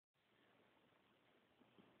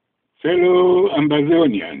Fellow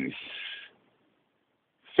Ambazonians,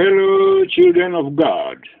 fellow children of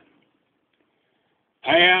God,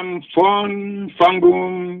 I am Fon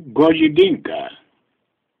Fangum Gorji Dinka.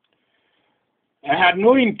 I had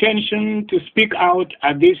no intention to speak out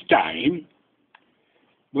at this time,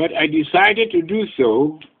 but I decided to do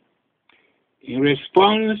so in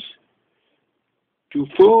response to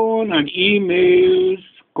phone and emails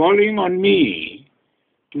calling on me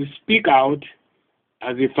to speak out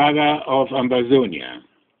as the father of Ambazonia.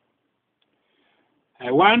 I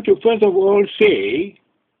want to first of all say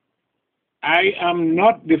I am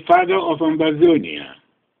not the father of Ambazonia.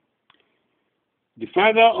 The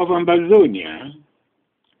father of Ambazonia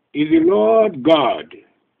is the Lord God,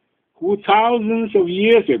 who thousands of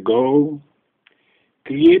years ago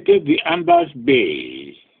created the Ambas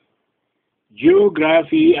Bay.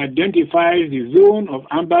 Geography identifies the zone of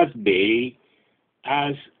Ambas Bay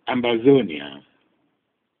as Ambazonia.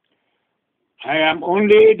 I am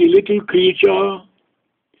only the little creature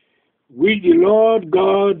which the Lord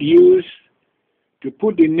God used to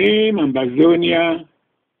put the name Ambazonia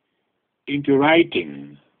into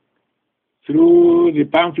writing through the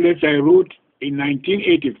pamphlets I wrote in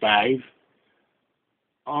 1985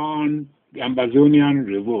 on the Ambazonian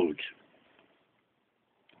revolt.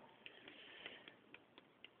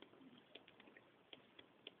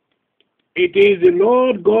 It is the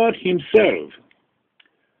Lord God himself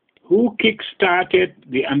who kick-started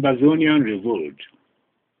the Ambazonian revolt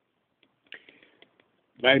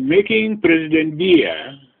by making President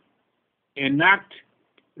Biya enact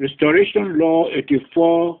Restoration Law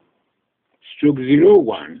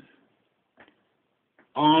 84/01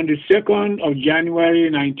 on the 2nd of January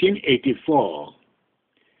 1984,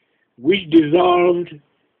 which dissolved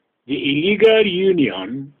the illegal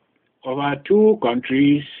union of our two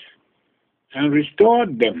countries and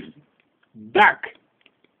restored them back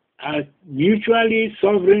as mutually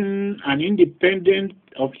sovereign and independent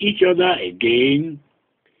of each other again,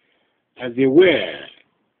 as they were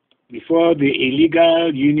before the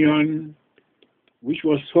illegal union, which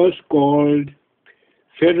was first called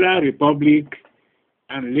Federal Republic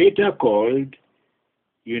and later called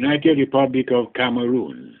United Republic of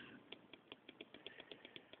Cameroon.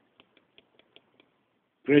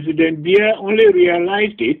 President Biya only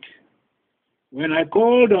realized it when I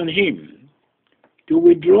called on him to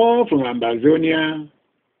withdraw from Ambazonia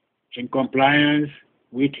in compliance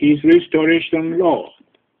with his restoration law.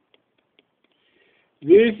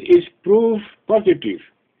 This is proof positive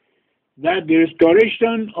that the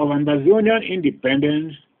restoration of Ambazonian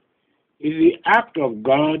independence is the act of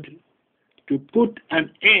God to put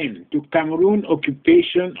an end to Cameroon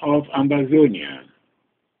occupation of Ambazonia.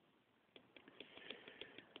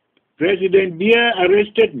 President Biya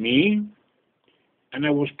arrested me and I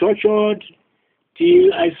was tortured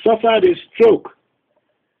till I suffered a stroke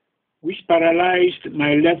which paralyzed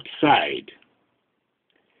my left side.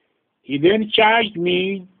 He then charged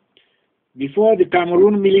me before the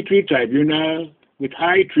Cameroon Military Tribunal with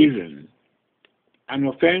high treason, an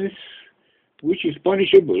offense which is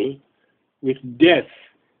punishable with death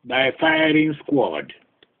by a firing squad.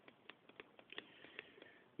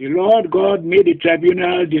 The Lord God made the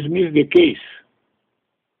tribunal dismiss the case,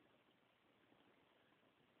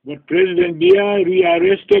 but President Biya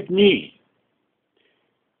rearrested me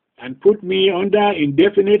and put me under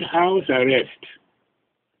indefinite house arrest.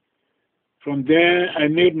 From there, I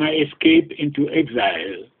made my escape into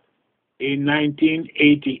exile in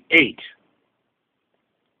 1988.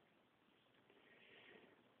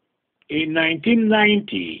 In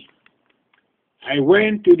 1990, I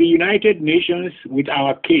went to the United Nations with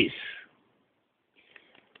our case.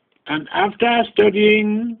 And after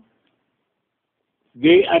studying,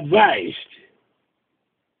 they advised,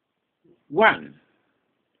 1,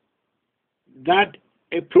 that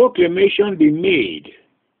a proclamation be made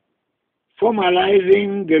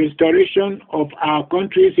formalizing the restoration of our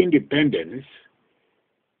country's independence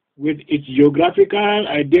with its geographical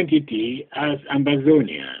identity as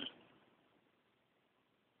Ambazonia.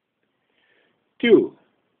 2,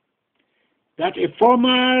 that a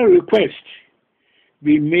formal request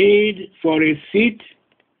be made for a seat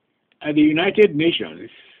at the United Nations,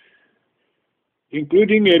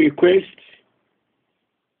 including a request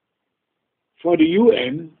for the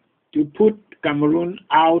UN to put Cameroon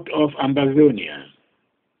out of Ambazonia.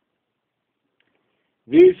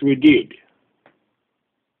 This we did.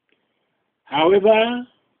 However,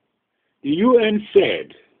 the UN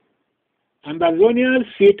said Ambazonia's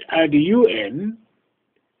seat at the UN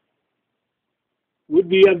would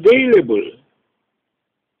be available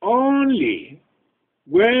only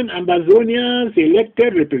when Ambazonia's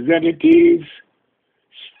elected representatives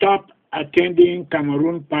stop attending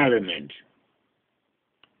Cameroon Parliament.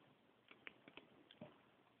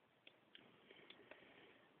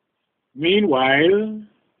 Meanwhile,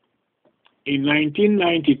 in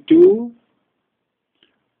 1992,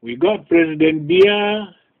 we got President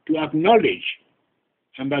Biya to acknowledge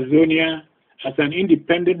Ambazonia as an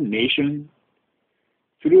independent nation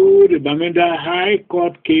through the Bamenda High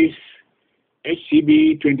Court case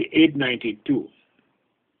HCB 2892.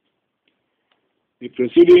 The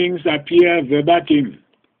proceedings appear verbatim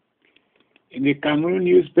in the Cameroon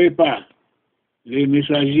newspaper Le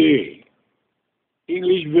Messager,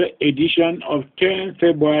 English edition of 10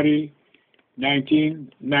 February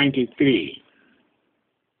 1993.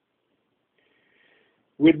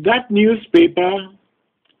 With that newspaper,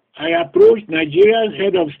 I approached Nigeria's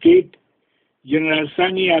head of state, General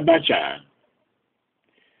Sani Abacha,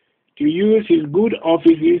 to use his good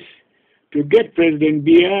offices to get President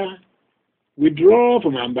Biya withdraw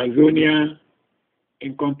from Ambazonia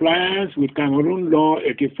in compliance with Cameroon Law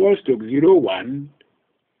 84/01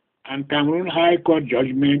 and Cameroon High Court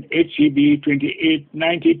Judgment HCB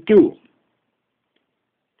 2892.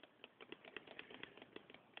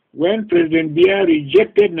 When President Biya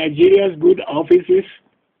rejected Nigeria's good offices,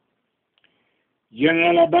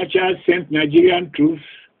 General Abacha sent Nigerian troops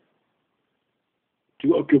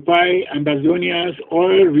to occupy Ambazonia's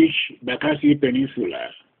oil-rich Bakassi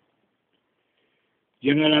Peninsula.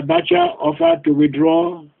 General Abacha offered to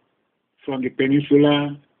withdraw from the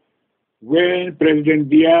peninsula when President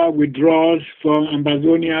Biya withdraws from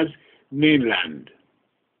Ambazonia's mainland.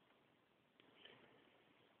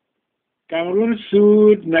 Cameroon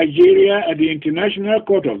sued Nigeria at the International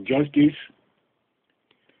Court of Justice,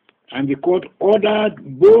 and the court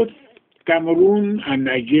ordered both Cameroon and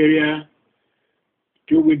Nigeria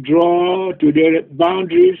to withdraw to their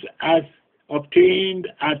boundaries as obtained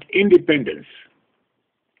at independence.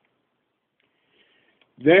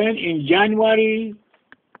 Then in January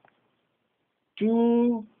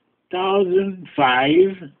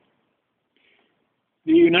 2005,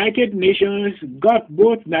 the United Nations got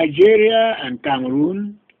both Nigeria and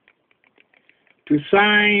Cameroon to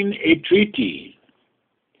sign a treaty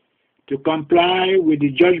to comply with the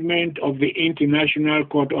judgment of the International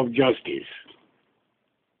Court of Justice.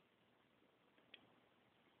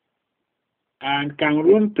 And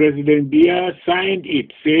Cameroon President Biya signed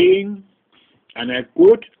it, saying, and I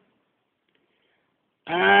quote,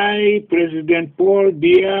 "I, President Paul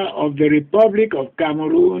Biya of the Republic of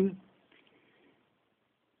Cameroon,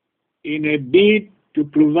 in a bid to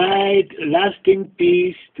provide lasting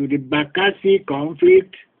peace to the Bakassi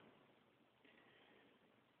conflict,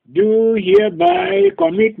 do hereby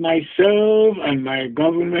commit myself and my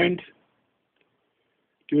government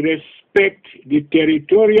to respect the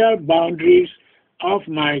territorial boundaries of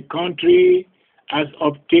my country as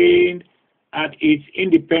obtained at its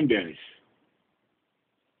independence."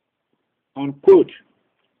 Unquote.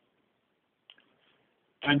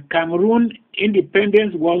 And Cameroon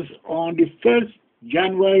independence was on the 1st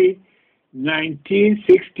January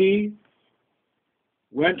 1960,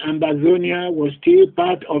 when Ambazonia was still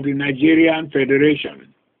part of the Nigerian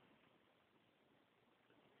Federation.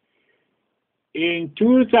 In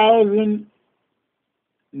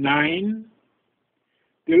 2009,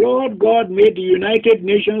 the Lord God made the United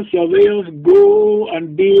Nations surveyors go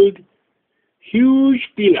and build huge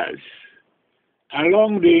pillars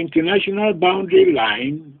along the international boundary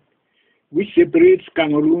line which separates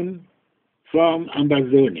Cameroon from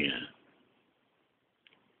Ambazonia.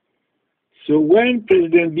 So when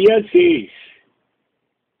President Biya says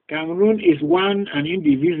Cameroon is one and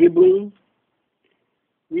indivisible,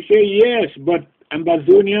 we say yes, but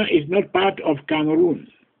Ambazonia is not part of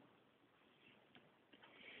Cameroon.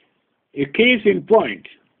 A case in point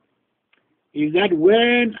is that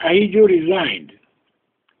when Ahidjo resigned,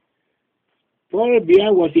 Paul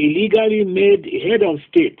Biya was illegally made head of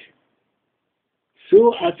state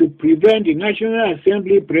so as to prevent the National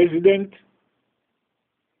Assembly President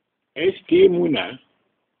S.T. Muna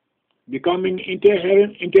becoming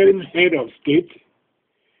interim head of state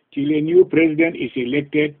till a new president is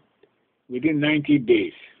elected within 90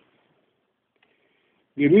 days.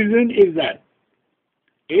 The reason is that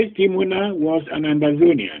S.T. Muna was an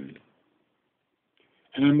Ambazonian,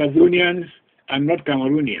 and Ambazonians are not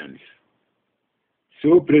Cameroonians.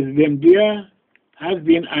 So President Biya has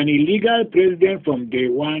been an illegal president from day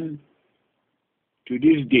one to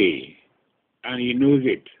this day, and he knows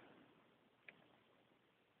it.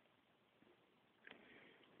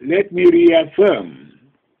 Let me reaffirm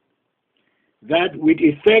that with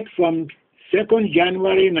effect from 2nd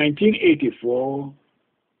January 1984,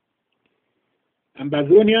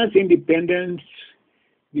 Ambazonia's independence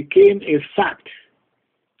became a fact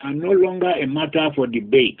and no longer a matter for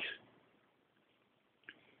debate.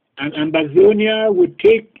 And Ambazonia would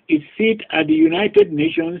take its seat at the United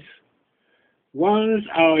Nations once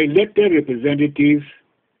our elected representatives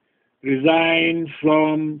resign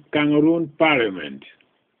from Cameroon Parliament.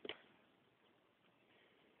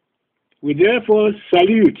 We therefore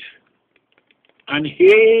salute and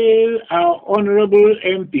hail our Honorable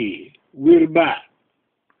MP, Wilba,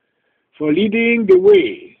 for leading the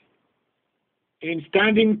way in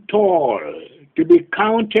standing tall to be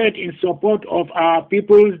counted in support of our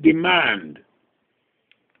people's demand,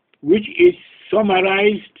 which is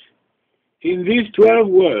summarized in these 12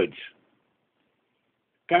 words: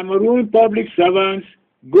 Cameroon public servants,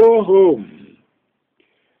 go home.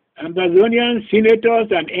 Ambazonian senators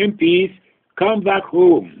and MPs, come back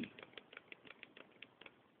home.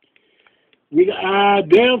 We are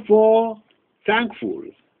therefore thankful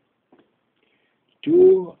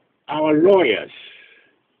to our lawyers,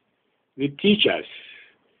 the teachers,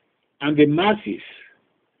 and the masses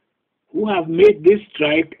who have made this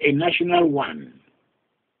strike a national one,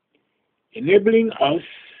 enabling us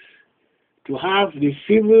to have the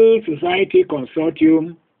civil society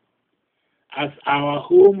consortium as our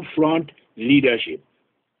home front leadership.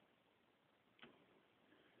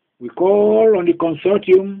 We call on the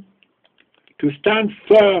consortium to stand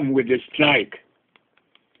firm with the strike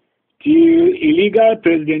till illegal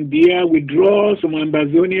President Biya withdraws from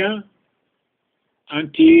Ambazonia,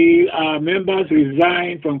 until our members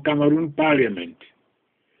resign from Cameroon Parliament,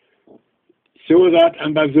 so that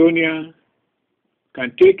Ambazonia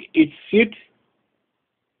can take its seat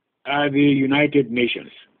at the United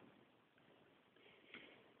Nations.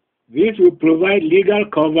 This will provide legal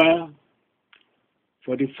cover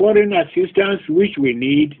for the foreign assistance which we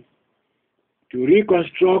need to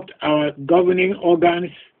reconstruct our governing organs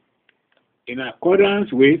in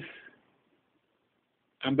accordance with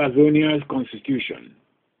Ambazonia's constitution.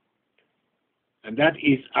 And that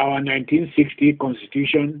is our 1960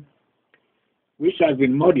 constitution, which has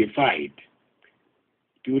been modified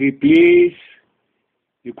to replace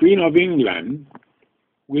the Queen of England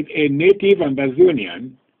with a native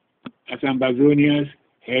Ambazonian as Ambazonia's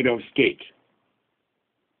head of state.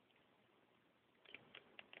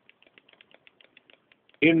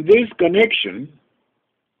 In this connection,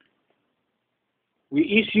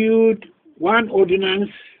 we issued one ordinance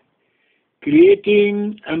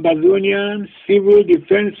creating Ambazonian Civil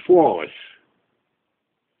Defense Force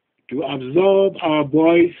to absorb our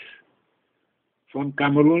boys from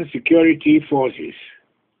Cameroon security forces,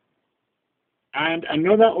 and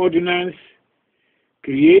another ordinance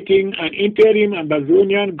creating an interim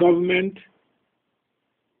Ambazonian government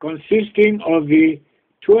consisting of the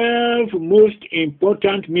 12 most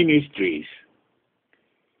important ministries.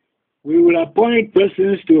 We will appoint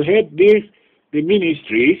persons to head the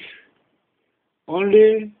ministries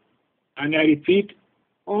only, and I repeat,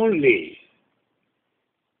 only,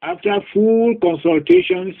 after full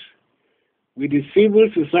consultations with the civil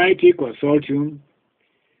society consortium,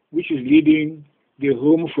 which is leading the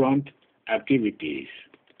home front activities.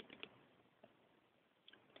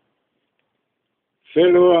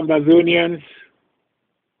 Fellow Ambazonians,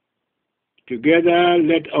 together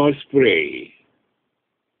let us pray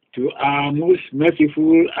to our most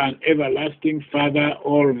merciful and everlasting Father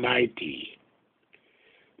Almighty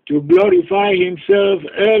to glorify Himself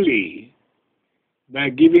early by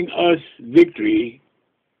giving us victory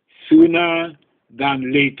sooner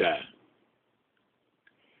than later.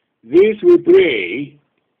 This we pray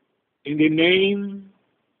in the name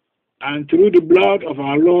and through the blood of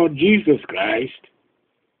our Lord Jesus Christ,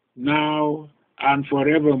 now and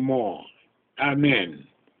forevermore. Amen.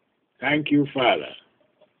 Thank you, Father.